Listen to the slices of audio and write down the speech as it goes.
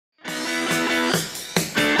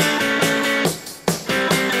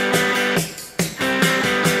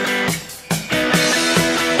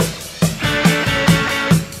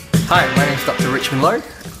Dr Loh,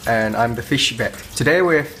 and I'm the fish vet. Today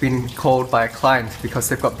we've been called by a client because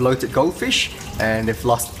they've got bloated goldfish and they've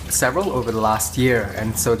lost several over the last year,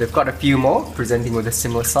 and so they've got a few more presenting with a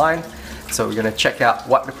similar sign. So we're going to check out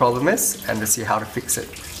what the problem is and to see how to fix it.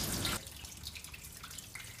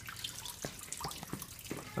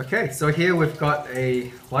 Okay, so here we've got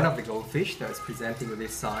one of the goldfish that's presenting with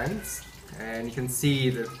these signs, and you can see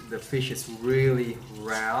that the fish is really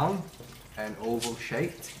round and oval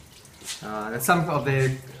shaped. And some of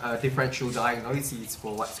the differential diagnoses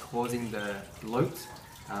for what's causing the bloat,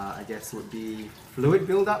 I guess, would be fluid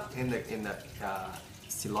buildup in the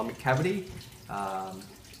coelomic cavity,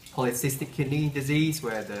 polycystic kidney disease,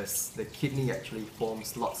 where the kidney actually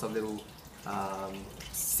forms lots of little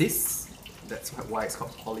cysts. That's why it's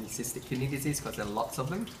called polycystic kidney disease, because there are lots of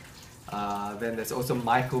them. Then there's also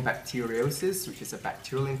mycobacteriosis, which is a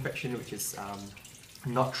bacterial infection, which is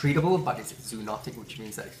not treatable, but it's zoonotic, which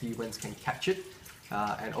means that humans can catch it.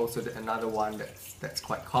 And also another one that's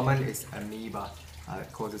quite common is amoeba,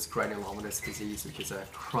 that causes granulomatous disease, which is a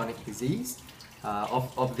chronic disease.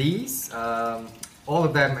 Of these, all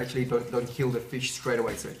of them actually don't kill the fish straight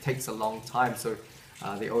away, so it takes a long time. So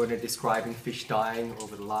the owner describing fish dying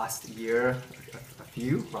over the last year, a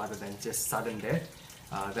few, rather than just sudden death.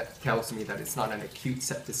 That tells me that it's not an acute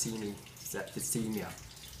septicemia.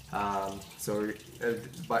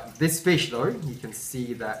 But this fish, though, you can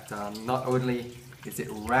see that not only is it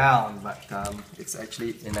round, but it's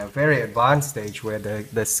actually in a very advanced stage where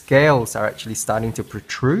the scales are actually starting to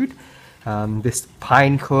protrude. This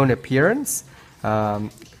pine cone appearance,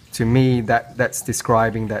 to me, that's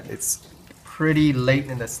describing that it's pretty late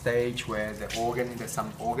in the stage where there's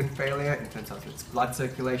some organ failure in terms of its blood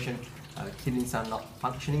circulation. The kidneys are not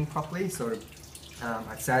functioning properly, so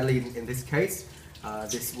sadly in this case,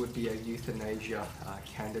 this would be a euthanasia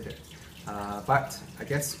candidate. But I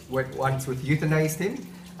guess once we've euthanized him,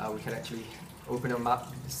 we can actually open him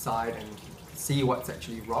up side and see what's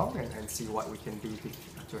actually wrong and see what we can do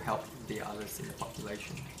to help the others in the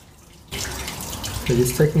population. So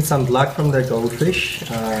just taking some blood from the goldfish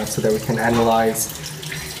so that we can analyze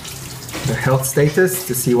the health status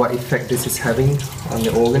to see what effect this is having on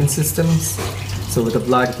the organ systems. So with the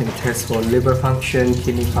blood you can test for liver function,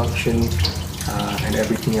 kidney function, and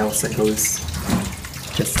everything else that goes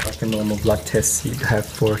just like a normal blood test you'd have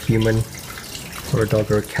for a human or a dog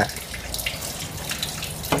or a cat.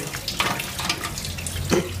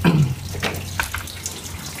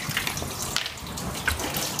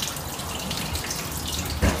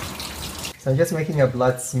 So I'm just making a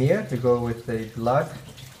blood smear to go with the blood.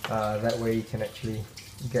 That way you can actually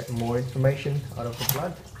get more information out of the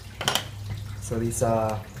blood. So these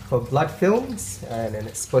are called blood films, and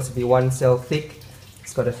it's supposed to be 1 cell thick.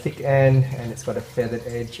 It's got a thick end and it's got a feathered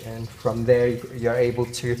edge, and from there you're able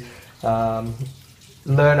to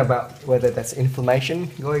learn about whether there's inflammation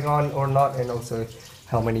going on or not, and also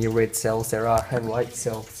how many red cells there are and white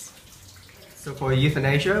cells. So for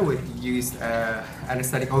euthanasia, we've used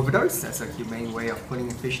anesthetic overdose as a humane way of putting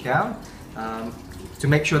the fish down. To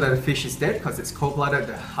make sure that the fish is dead, because it's cold-blooded,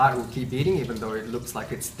 the heart will keep beating even though it looks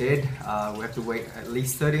like it's dead. We have to wait at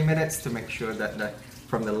least 30 minutes to make sure that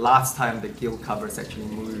from the last time the gill covers actually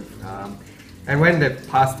move. And when they're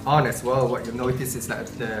passed on as well, what you'll notice is that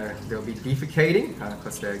they'll be defecating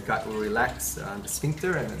because their gut will relax the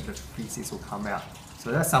sphincter and the feces will come out.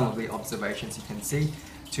 So that's some of the observations you can see.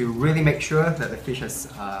 To really make sure that the fish has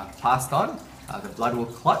passed on, the blood will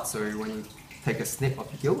clot, so when you take a snip of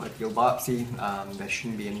the gill, a gill biopsy, there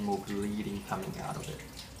shouldn't be any more bleeding coming out of it.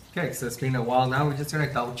 Okay, so it's been a while now. We're just going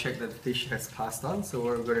to double check that the fish has passed on. So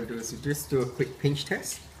what we're going to do is just do a quick pinch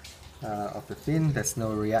test of the fin. There's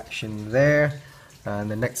no reaction there.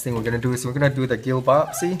 And the next thing we're going to do is we're going to do the gill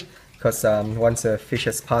biopsy, because once a fish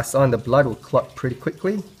has passed on, the blood will clot pretty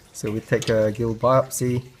quickly. So we take a gill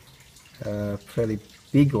biopsy, a fairly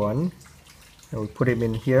big one, and we put him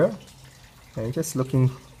in here, and just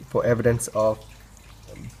looking for evidence of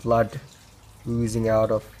blood oozing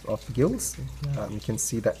out of the gills. You can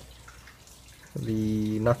see that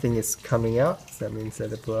nothing is coming out, so that means that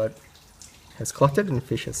the blood has clotted and the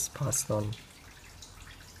fish has passed on.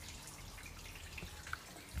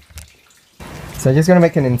 So I'm just going to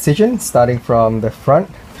make an incision starting from the front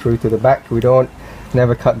through to the back. We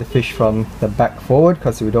never cut the fish from the back forward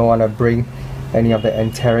because we don't want to bring any of the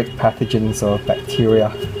enteric pathogens or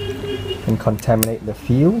bacteria and contaminate the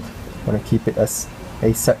field. We want to keep it as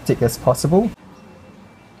aseptic as possible.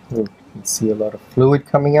 You can see a lot of fluid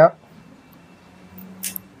coming out.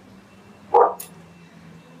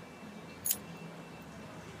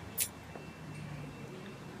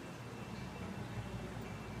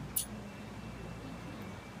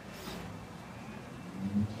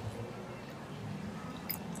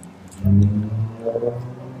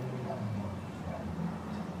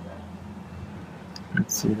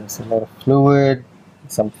 Let's see, there's a lot of fluid,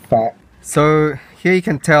 some fat. So here you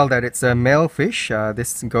can tell that it's a male fish.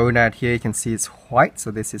 This gonad here, you can see it's white, so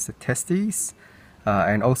this is the testes.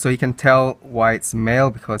 And also you can tell why it's male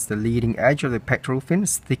because the leading edge of the pectoral fin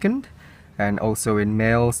is thickened. And also in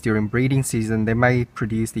males during breeding season, they may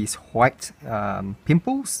produce these white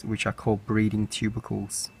pimples, which are called breeding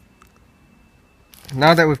tubercles.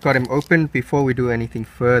 Now that we've got him open, before we do anything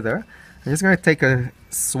further, I'm just going to take a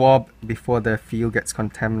swab before the field gets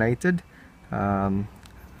contaminated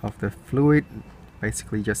of the fluid,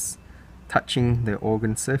 basically just touching the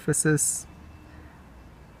organ surfaces.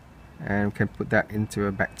 And we can put that into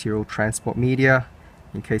a bacterial transport media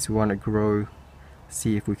in case we want to grow,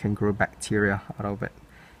 see if we can grow bacteria out of it.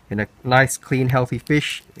 In a nice, clean, healthy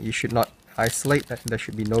fish, you should not isolate, that there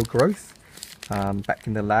should be no growth back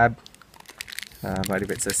in the lab. But if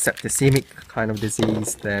it's a septicemic kind of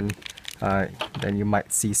disease, then you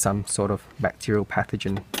might see some sort of bacterial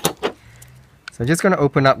pathogen. So I'm just going to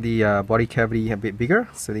open up the body cavity a bit bigger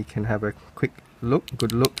so that you can have a quick look,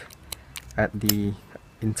 good look at the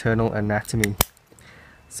internal anatomy.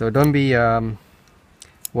 So don't be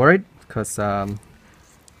worried because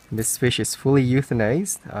this fish is fully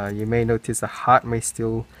euthanized. You may notice the heart may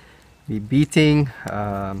still be beating.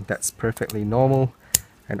 That's perfectly normal,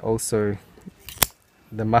 and also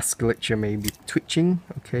the musculature may be twitching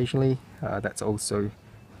occasionally. That's also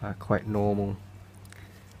quite normal.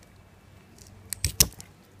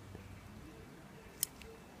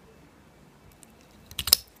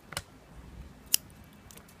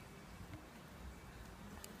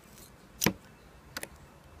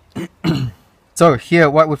 So here,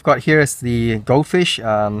 what we've got here is the goldfish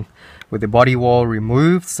with the body wall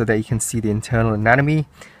removed so that you can see the internal anatomy.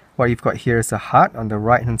 What you've got here is the heart on the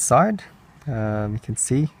right hand side. You can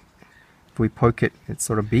see if we poke it, it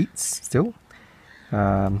sort of beats still.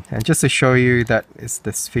 And just to show you that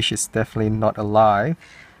this fish is definitely not alive,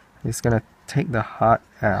 I'm just going to take the heart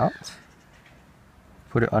out,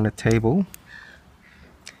 put it on the table,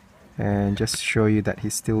 and just show you that he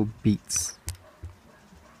still beats.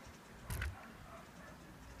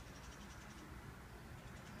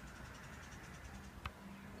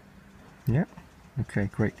 Yeah, okay,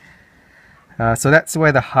 great. So that's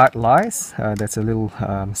where the heart lies. There's a little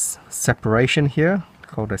separation here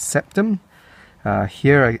called a septum.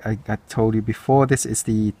 Here I told you before, this is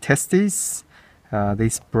the testes,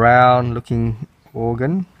 this brown looking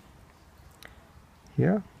organ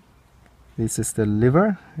here. This is the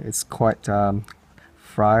liver. It's quite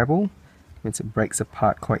friable, means it breaks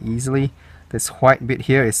apart quite easily. This white bit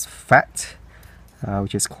here is fat,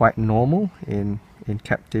 which is quite normal in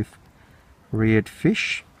captive reared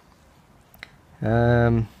fish.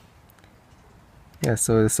 Yeah,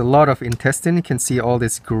 so there's a lot of intestine. You can see all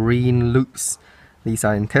these green loops. These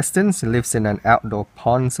are intestines. It lives in an outdoor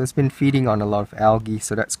pond, so it's been feeding on a lot of algae,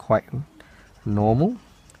 so that's quite normal.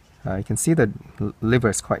 You can see the liver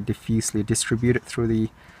is quite diffusely distributed through the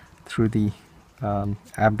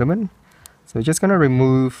abdomen. So we're just going to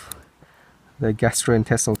remove the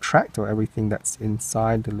gastrointestinal tract, or everything that's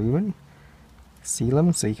inside the lumen,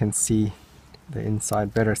 coelom, so you can see the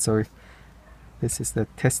inside better. So this is the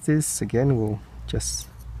testes. Again, we'll just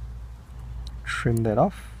trim that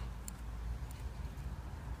off.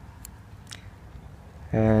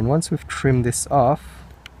 And once we've trimmed this off,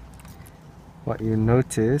 what you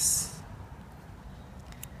notice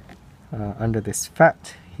under this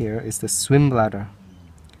fat here is the swim bladder.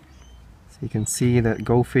 So you can see that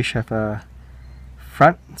goldfish have a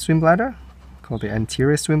front swim bladder called the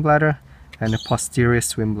anterior swim bladder and a posterior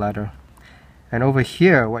swim bladder. And over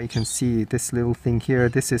here, what you can see, this little thing here,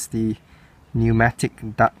 this is the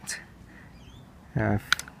pneumatic duct. I've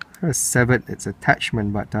severed its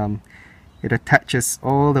attachment, but it attaches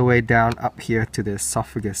all the way down up here to the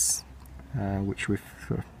esophagus, which we've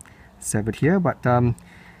severed here. But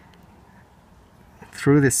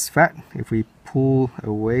through this fat, if we pull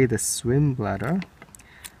away the swim bladder,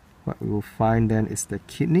 what we will find then is the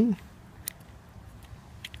kidney.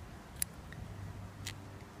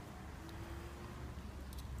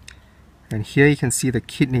 And here you can see the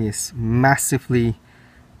kidney is massively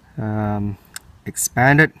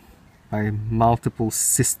expanded by multiple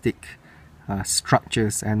cystic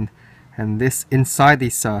structures, and this inside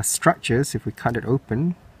these structures, if we cut it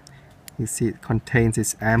open, you see it contains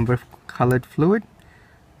this amber colored fluid,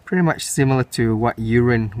 pretty much similar to what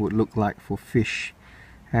urine would look like for fish.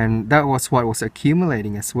 And that was what was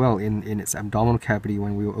accumulating as well in its abdominal cavity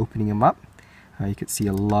when we were opening them up. You could see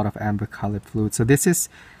a lot of amber colored fluid. So this is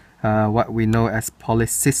what we know as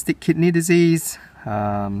polycystic kidney disease.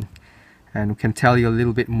 and we can tell you a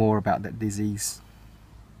little bit more about that disease.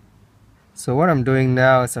 So what I'm doing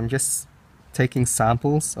now is I'm just taking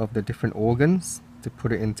samples of the different organs to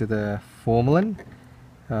put it into the formalin.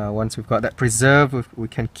 Once we've got that preserved, we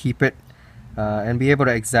can keep it and be able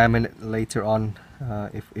to examine it later on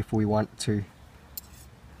if we want to.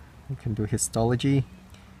 We can do histology.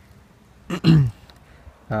 And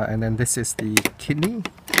then this is the kidney.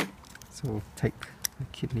 So we'll take the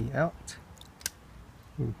kidney out.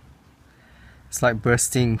 Ooh. It's like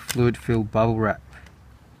bursting fluid-filled bubble wrap.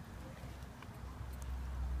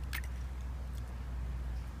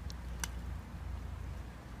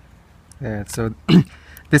 Yeah, so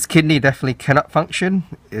this kidney definitely cannot function.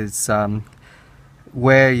 Is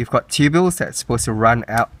where you've got tubules that's supposed to run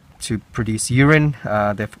out to produce urine.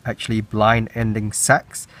 They're actually blind-ending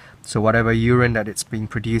sacs. So whatever urine that it's being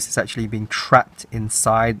produced is actually being trapped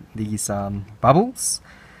inside these bubbles.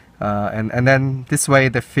 And then this way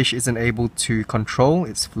the fish isn't able to control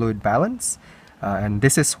its fluid balance. And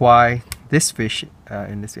this is why this fish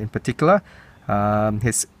in particular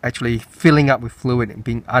is actually filling up with fluid and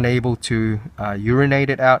being unable to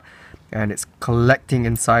urinate it out, and it's collecting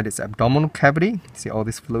inside its abdominal cavity. See all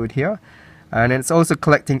this fluid here, and it's also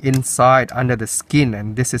collecting inside under the skin,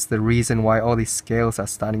 and this is the reason why all these scales are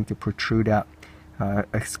starting to protrude out.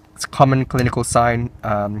 It's a common clinical sign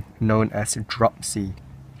known as dropsy.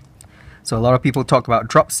 So a lot of people talk about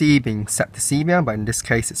dropsy being septicemia, but in this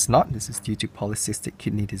case it's not. This is due to polycystic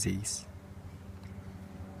kidney disease.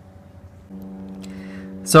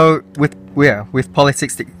 So with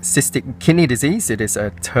polycystic kidney disease, it is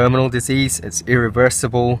a terminal disease. It's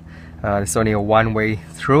irreversible. There's only a one way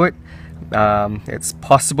through it. It's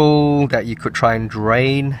possible that you could try and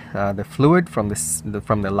drain the fluid from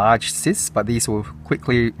the large cysts, but these will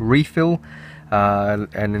quickly refill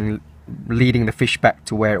and leading the fish back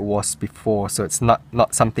to where it was before. So it's not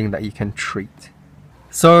something that you can treat.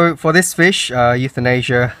 So for this fish,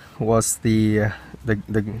 euthanasia was the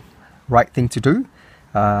right thing to do.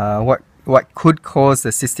 What could cause the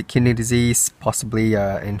cystic kidney disease? Possibly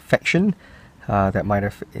infection that might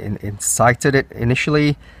have incited it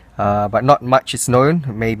initially, but not much is known.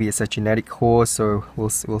 Maybe it's a genetic cause, so we'll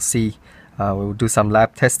see. We'll do some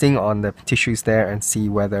lab testing on the tissues there and see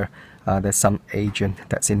whether there's some agent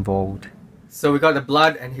that's involved. So we got the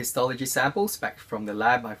blood and histology samples back from the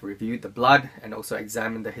lab. I've reviewed the blood and also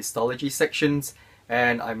examined the histology sections,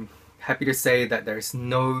 and I'm happy to say that there is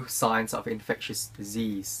no signs of infectious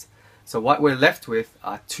disease. So what we're left with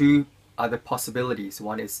are two other possibilities.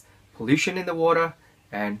 One is pollution in the water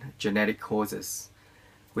and genetic causes.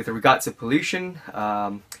 With regards to pollution,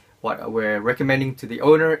 what we're recommending to the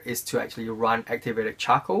owner is to actually run activated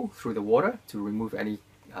charcoal through the water to remove any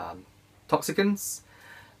toxicants,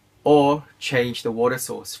 or change the water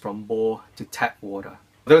source from bore to tap water.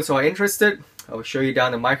 For those who are interested, I will show you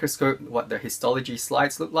down the microscope what the histology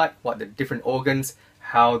slides look like, what the different organs,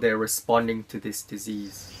 how they're responding to this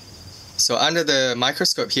disease. So under the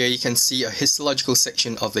microscope here, you can see a histological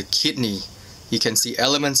section of the kidney. You can see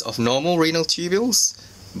elements of normal renal tubules,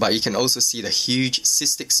 but you can also see the huge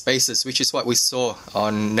cystic spaces, which is what we saw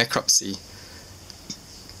on necropsy.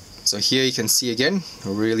 So here you can see again a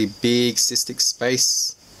really big cystic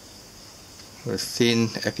space with thin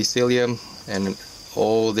epithelium and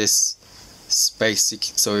all this space.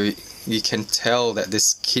 So you can tell that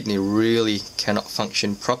this kidney really cannot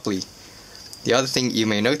function properly. The other thing you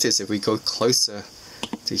may notice, if we go closer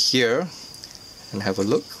to here and have a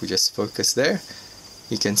look, we just focus there,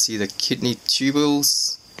 you can see the kidney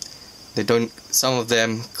tubules. Some of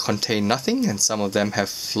them contain nothing, and some of them have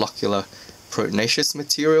floccular prognosis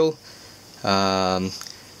material.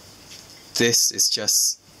 This is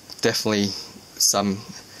just definitely some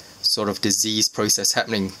sort of disease process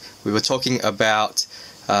happening. We were talking about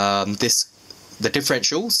the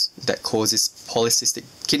differentials that causes polycystic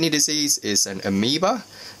kidney disease is an amoeba.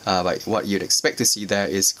 But what you'd expect to see there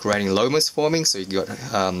is granulomas forming, so you've got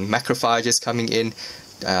macrophages coming in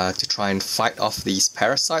to try and fight off these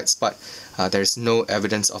parasites, but there's no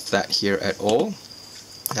evidence of that here at all.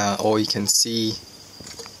 Or you can see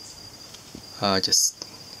just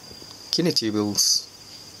kidney tubules,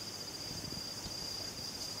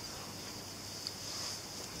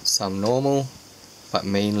 some normal, but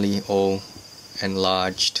mainly all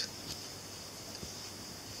enlarged.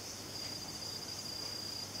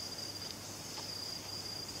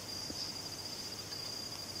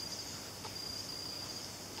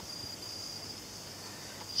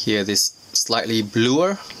 Here, this slightly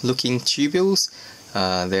bluer looking tubules,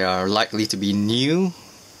 they are likely to be new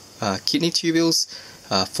kidney tubules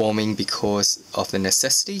forming because of the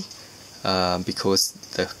necessity, because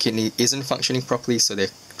the kidney isn't functioning properly, so they're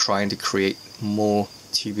trying to create more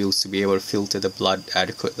tubules to be able to filter the blood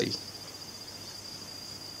adequately.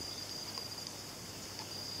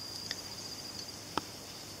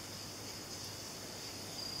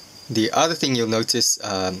 The other thing you'll notice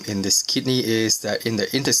in this kidney is that in the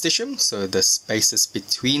interstitium, so the spaces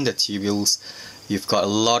between the tubules, you've got a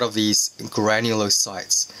lot of these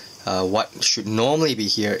granulocytes. What should normally be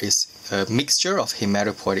here is a mixture of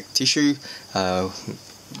hematopoietic tissue,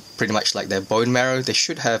 pretty much like their bone marrow. They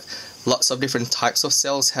should have lots of different types of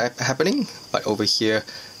cells happening, but over here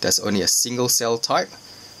there's only a single cell type.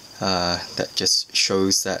 That just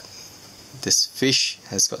shows that this fish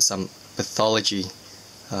has got some pathology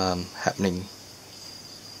happening.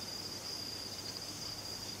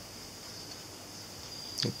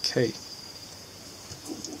 Okay,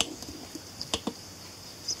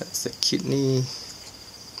 so that's the kidney.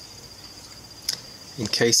 In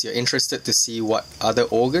case you're interested to see what other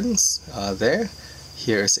organs are there,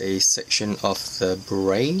 here's a section of the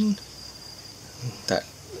brain that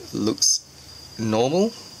looks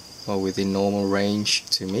normal or within normal range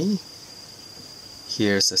to me.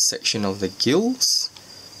 Here's a section of the gills.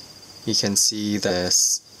 You can see the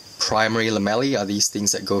primary lamellae are these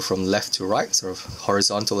things that go from left to right, sort of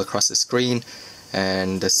horizontal across the screen,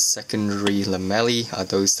 and the secondary lamellae are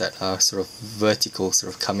those that are sort of vertical,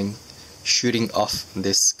 sort of shooting off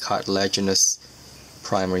this cartilaginous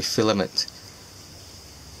primary filament.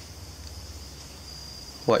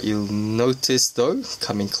 What you'll notice though,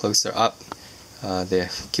 coming closer up, their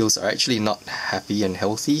gills are actually not happy and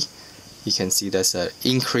healthy. You can see there's an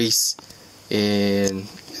increase in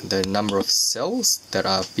the number of cells that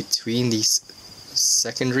are between these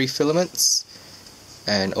secondary filaments,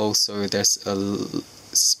 and also there's a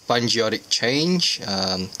spongiotic change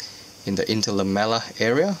in the interlamellar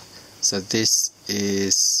area. So this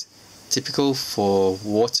is typical for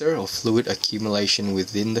water or fluid accumulation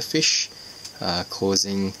within the fish,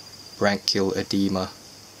 causing branchial edema.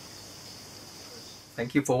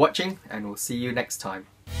 Thank you for watching, and we'll see you next time.